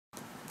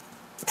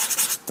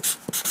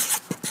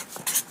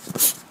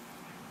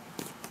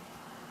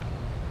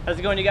How's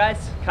it going, you guys?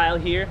 Kyle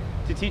here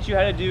to teach you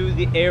how to do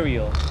the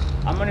aerial.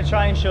 I'm going to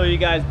try and show you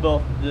guys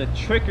both the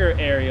tricker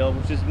aerial,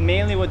 which is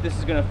mainly what this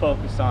is going to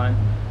focus on,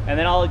 and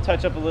then I'll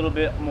touch up a little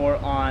bit more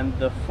on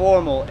the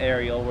formal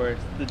aerial, where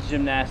it's the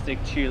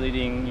gymnastic,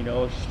 cheerleading, you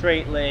know,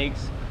 straight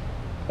legs,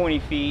 pointy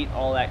feet,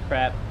 all that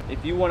crap.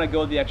 If you want to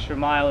go the extra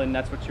mile and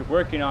that's what you're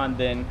working on,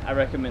 then I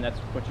recommend that's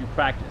what you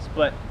practice.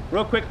 But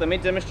real quick, let me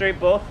demonstrate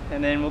both,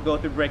 and then we'll go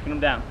through breaking them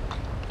down.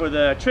 For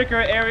the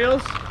tricker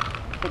aerials,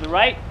 for the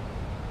right,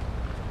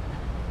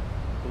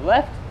 the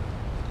left,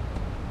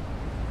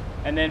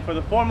 and then for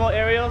the formal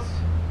aerials,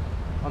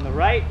 on the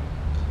right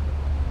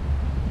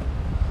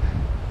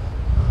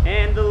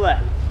and the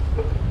left,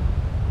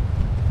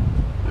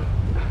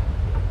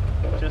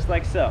 just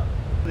like so.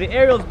 The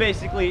aerial is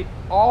basically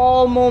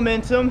all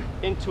momentum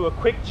into a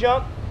quick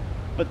jump,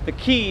 but the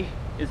key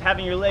is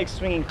having your legs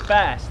swinging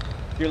fast.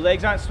 If your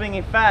legs aren't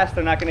swinging fast,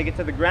 they're not going to get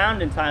to the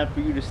ground in time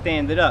for you to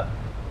stand it up.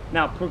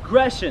 Now,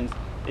 progressions.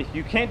 If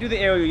you can't do the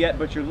aerial yet,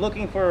 but you're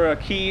looking for a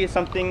key,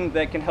 something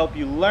that can help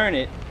you learn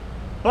it,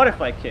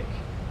 butterfly kick.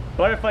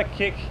 Butterfly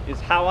kick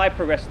is how I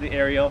progress to the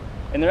aerial,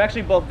 and they're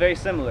actually both very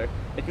similar.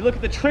 If you look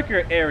at the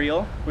tricker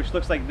aerial, which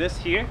looks like this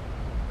here,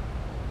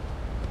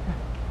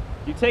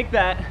 you take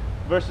that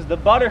versus the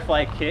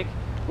butterfly kick,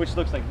 which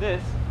looks like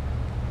this,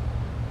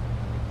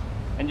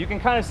 and you can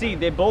kind of see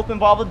they both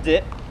involve a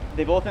dip,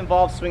 they both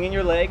involve swinging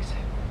your legs,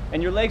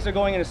 and your legs are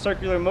going in a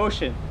circular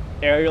motion.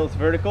 Aerial is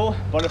vertical,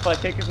 butterfly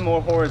kick is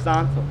more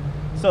horizontal.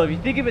 So if you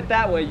think of it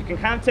that way, you can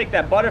kind of take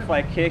that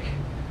butterfly kick,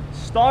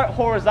 start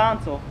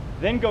horizontal,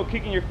 then go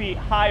kicking your feet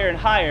higher and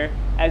higher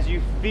as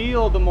you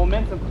feel the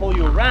momentum pull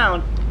you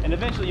around, and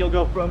eventually you'll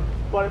go from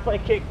butterfly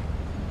kick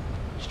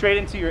straight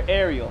into your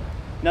aerial.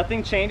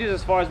 Nothing changes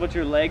as far as what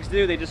your legs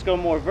do, they just go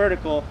more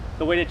vertical.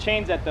 The way to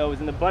change that though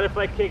is in the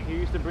butterfly kick, you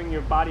used to bring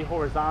your body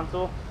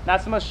horizontal,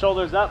 not so much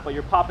shoulders up, but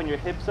you're popping your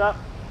hips up.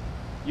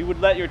 You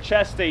would let your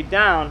chest stay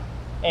down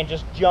and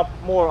just jump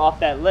more off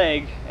that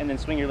leg and then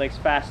swing your legs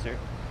faster.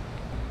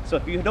 So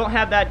if you don't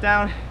have that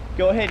down,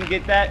 go ahead and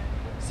get that,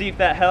 see if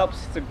that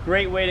helps. It's a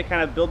great way to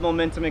kind of build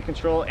momentum and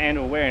control and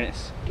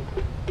awareness.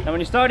 Now when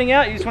you're starting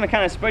out, you just want to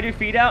kind of spread your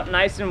feet out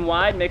nice and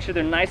wide, make sure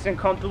they're nice and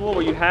comfortable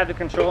where you have the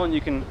control and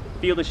you can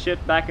feel the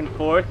shift back and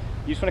forth.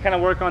 You just want to kind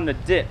of work on the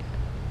dip,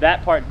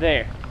 that part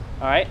there,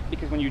 all right?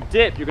 Because when you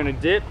dip, you're going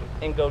to dip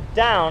and go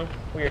down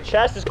where your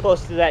chest is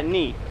close to that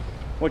knee.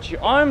 What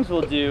your arms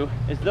will do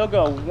is they'll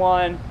go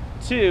 1,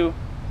 2,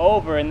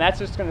 over, and that's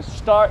just going to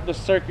start the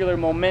circular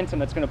momentum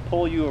that's going to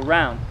pull you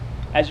around.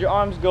 As your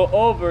arms go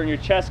over and your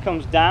chest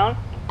comes down,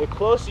 the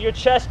closer your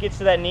chest gets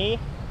to that knee,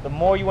 the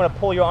more you want to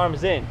pull your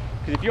arms in.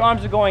 Because if your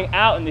arms are going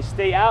out and they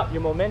stay out,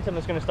 your momentum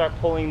is going to start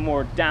pulling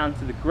more down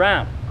to the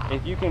ground.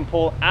 If you can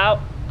pull out,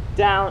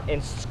 down,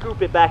 and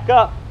scoop it back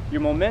up,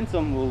 your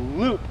momentum will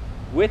loop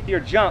with your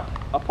jump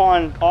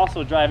upon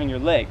also driving your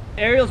leg.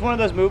 Aerial is one of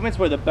those movements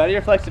where the better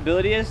your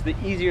flexibility is, the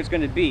easier it's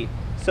going to be.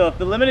 So if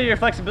the limit of your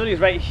flexibility is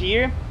right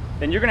here,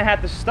 then you're going to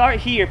have to start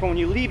here from when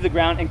you leave the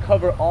ground and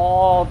cover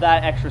all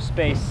that extra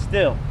space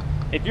still.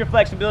 If your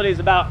flexibility is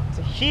about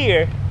to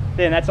here,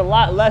 then that's a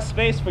lot less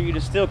space for you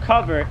to still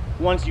cover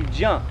once you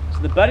jump. So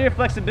the better your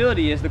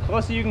flexibility is, the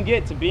closer you can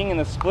get to being in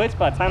the splits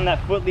by the time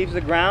that foot leaves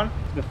the ground,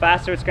 the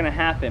faster it's going to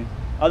happen.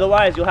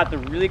 Otherwise, you'll have to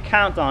really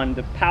count on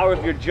the power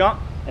of your jump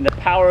and the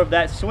power of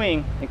that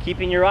swing and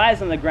keeping your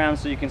eyes on the ground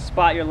so you can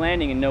spot your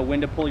landing and know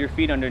when to pull your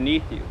feet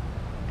underneath you.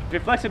 If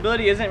your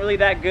flexibility isn't really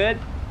that good,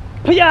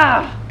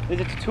 there's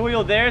a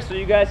tutorial there so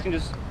you guys can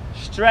just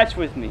stretch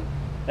with me.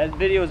 That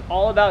video is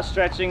all about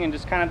stretching and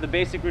just kind of the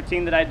basic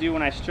routine that I do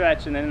when I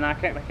stretch, and then I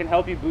can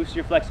help you boost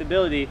your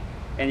flexibility,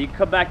 and you can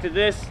come back to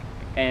this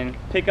and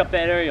pick up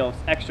that aerial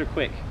extra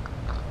quick.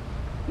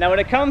 Now when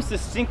it comes to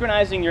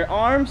synchronizing your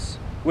arms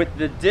with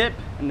the dip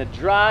and the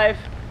drive,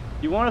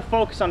 you want to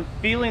focus on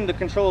feeling the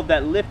control of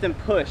that lift and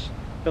push.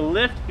 The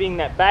lift being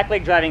that back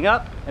leg driving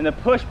up, and the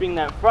push being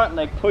that front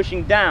leg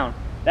pushing down.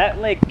 That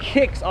leg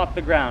kicks off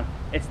the ground.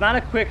 It's not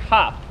a quick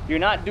hop. You're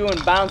not doing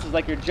bounces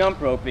like you're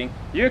jump roping.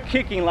 You're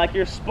kicking like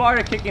you're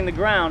Sparta kicking the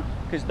ground,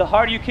 because the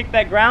harder you kick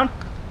that ground,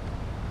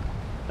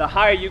 the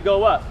higher you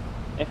go up.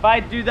 If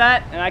I do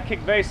that and I kick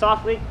very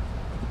softly,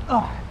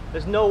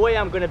 there's no way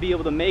I'm going to be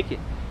able to make it.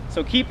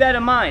 So keep that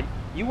in mind.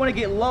 You want to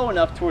get low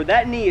enough to where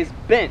that knee is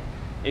bent.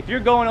 If you're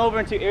going over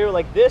into aerial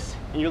like this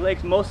and your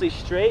leg's mostly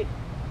straight,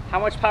 how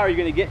much power are you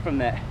going to get from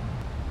that?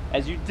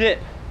 As you dip,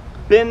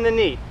 bend the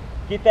knee,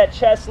 get that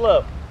chest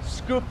low,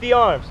 scoop the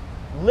arms,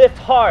 lift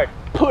hard,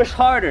 push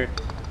harder,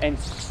 and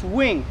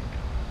swing.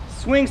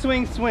 Swing,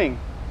 swing, swing.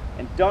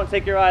 And don't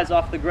take your eyes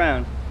off the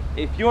ground.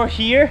 If you're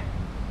here,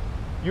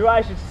 your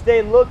eyes should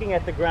stay looking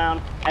at the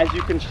ground as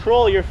you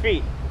control your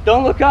feet.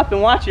 Don't look up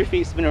and watch your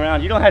feet spin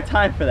around. You don't have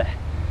time for that.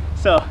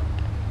 So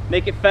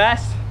make it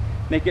fast,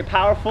 make it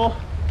powerful,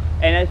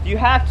 and if you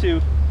have to,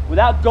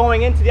 without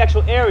going into the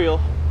actual aerial,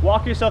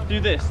 walk yourself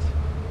through this.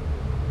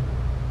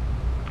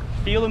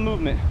 Feel the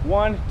movement.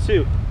 1,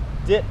 2,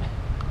 dip.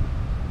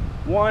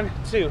 1,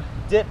 2,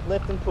 dip,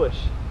 lift, and push.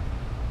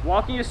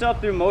 walking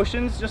yourself through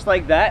motions just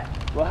like that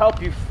will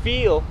help you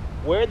feel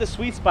where the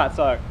sweet spots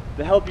are,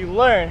 to help you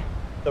learn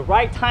the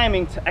right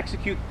timing to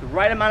execute the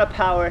right amount of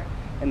power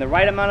and the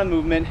right amount of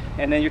movement,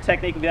 and then your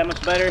technique will be that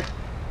much better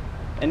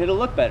and it'll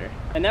look better.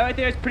 And that right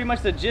there is pretty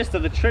much the gist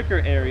of the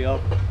tricker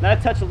aerial. Now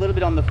to touch a little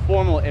bit on the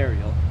formal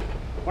aerial.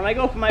 When I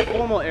go for my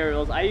formal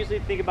aerials, I usually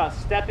think about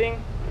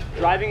stepping,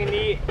 driving a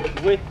knee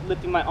with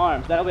lifting my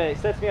arms. That way it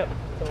sets me up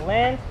to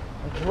land,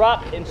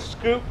 drop and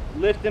scoop,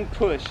 lift and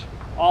push,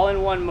 all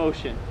in one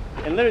motion.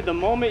 And literally the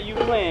moment you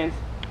land,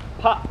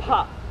 pop,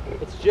 pop.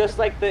 It's just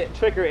like the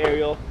tricker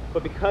aerial,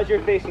 but because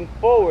you're facing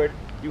forward,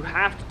 you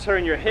have to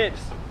turn your hips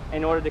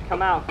in order to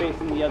come out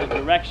facing the other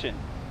direction.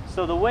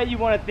 So the way you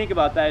want to think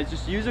about that is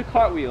just use a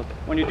cartwheel.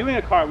 When you're doing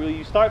a cartwheel,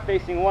 you start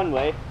facing one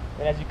way,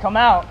 and as you come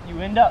out, you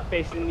end up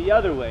facing the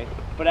other way.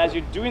 But as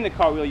you're doing the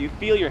cartwheel, you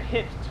feel your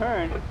hips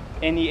turn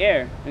in the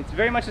air. And it's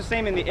very much the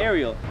same in the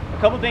aerial. A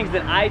couple things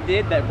that I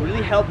did that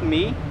really helped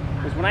me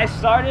was when I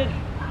started,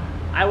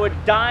 I would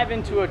dive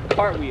into a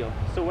cartwheel.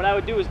 So what I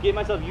would do is get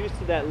myself used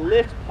to that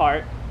lift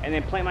part and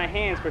then plant my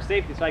hands for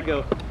safety. So I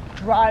go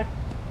drive,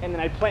 and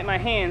then I plant my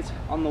hands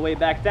on the way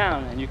back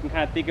down. And you can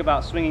kind of think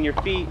about swinging your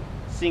feet,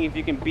 seeing if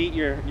you can beat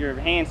your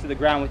hands to the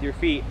ground with your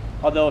feet.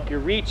 Although if you're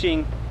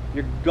reaching,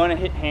 you're gonna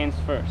hit hands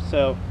first.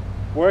 So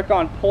work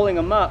on pulling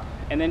them up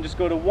and then just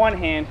go to one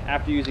hand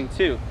after using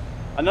two.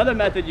 Another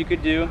method you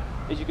could do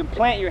is you can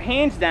plant your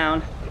hands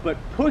down but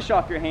push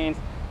off your hands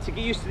to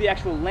get used to the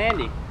actual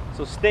landing.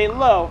 So stay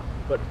low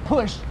but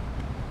push,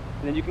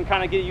 and then you can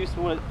kind of get used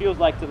to what it feels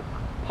like to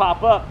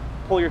pop up,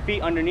 pull your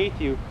feet underneath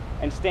you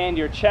and stand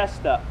your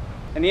chest up.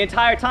 And the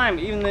entire time,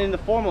 even in the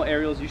formal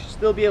aerials, you should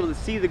still be able to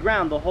see the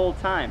ground the whole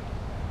time.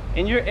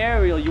 In your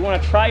aerial, you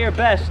want to try your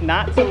best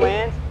not to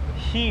land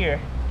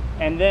here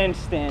and then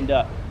stand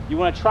up. You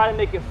want to try to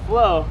make it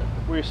flow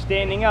where you're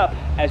standing up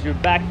as your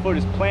back foot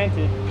is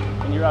planted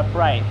and you're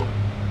upright.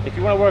 If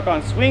you want to work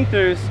on swing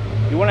throughs,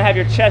 you want to have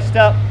your chest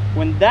up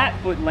when that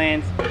foot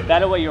lands.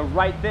 That way you're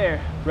right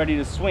there ready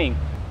to swing.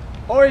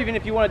 Or even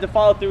if you wanted to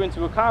follow through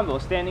into a combo,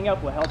 standing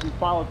up will help you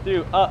follow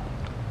through up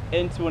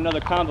into another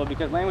combo,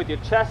 because landing with your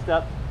chest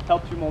up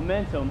helps your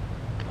momentum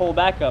pull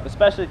back up,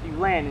 especially if you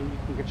land and you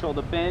can control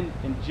the bend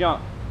and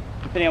jump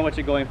depending on what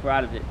you're going for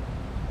out of it.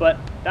 But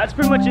that's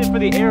pretty much it for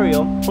the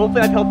aerial.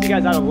 Hopefully I've helped you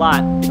guys out a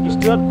lot. If you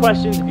still have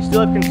questions, if you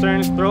still have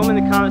concerns, throw them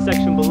in the comment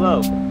section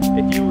below.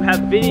 If you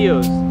have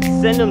videos,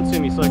 send them to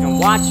me so I can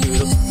watch you.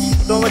 It'll be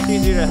so much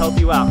easier to help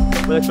you out.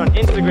 Whether it's on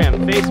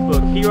Instagram,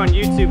 Facebook, here on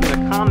YouTube,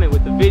 in a comment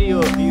with a video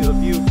of you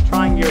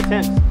trying your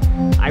attempts.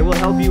 I will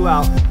help you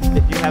out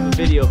if you have a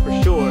video for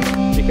sure,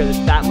 because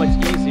it's that much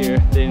easier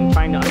than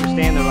trying to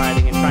understand the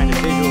riding and trying to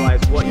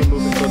visualize what your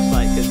movement looks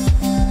like, because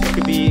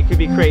it could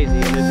be crazy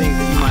and there's things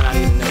that you might not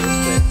even notice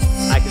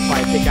that I could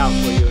probably pick out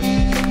for you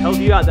and help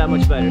you out that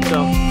much better.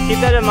 So keep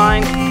that in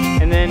mind,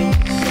 and then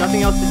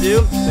nothing else to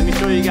do. Let me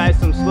show you guys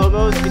some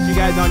slow-mos, get you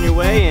guys on your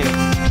way,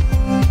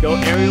 and go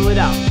aerial it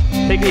out.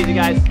 Take it easy,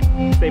 guys.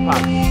 Stay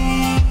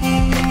positive.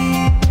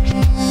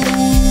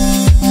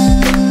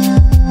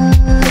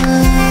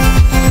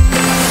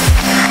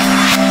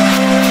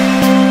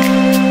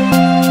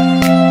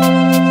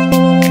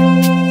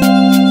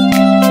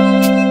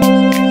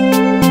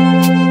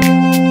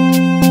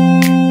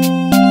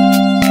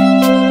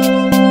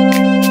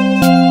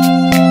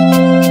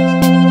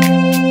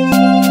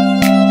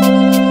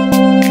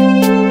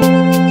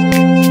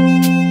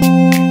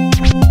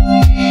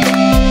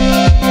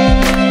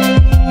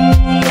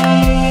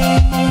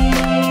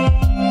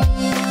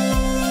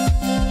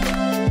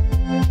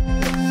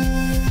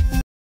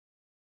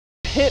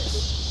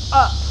 Hips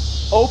up,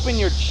 open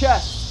your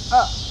chest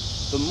up.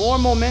 The more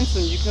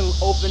momentum you can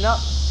open up,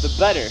 the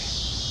better.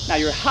 Now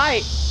your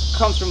height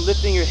comes from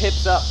lifting your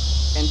hips up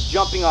and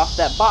jumping off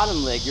that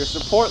bottom leg, your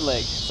support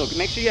leg. So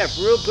make sure you have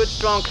real good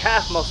strong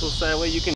calf muscles so that way you can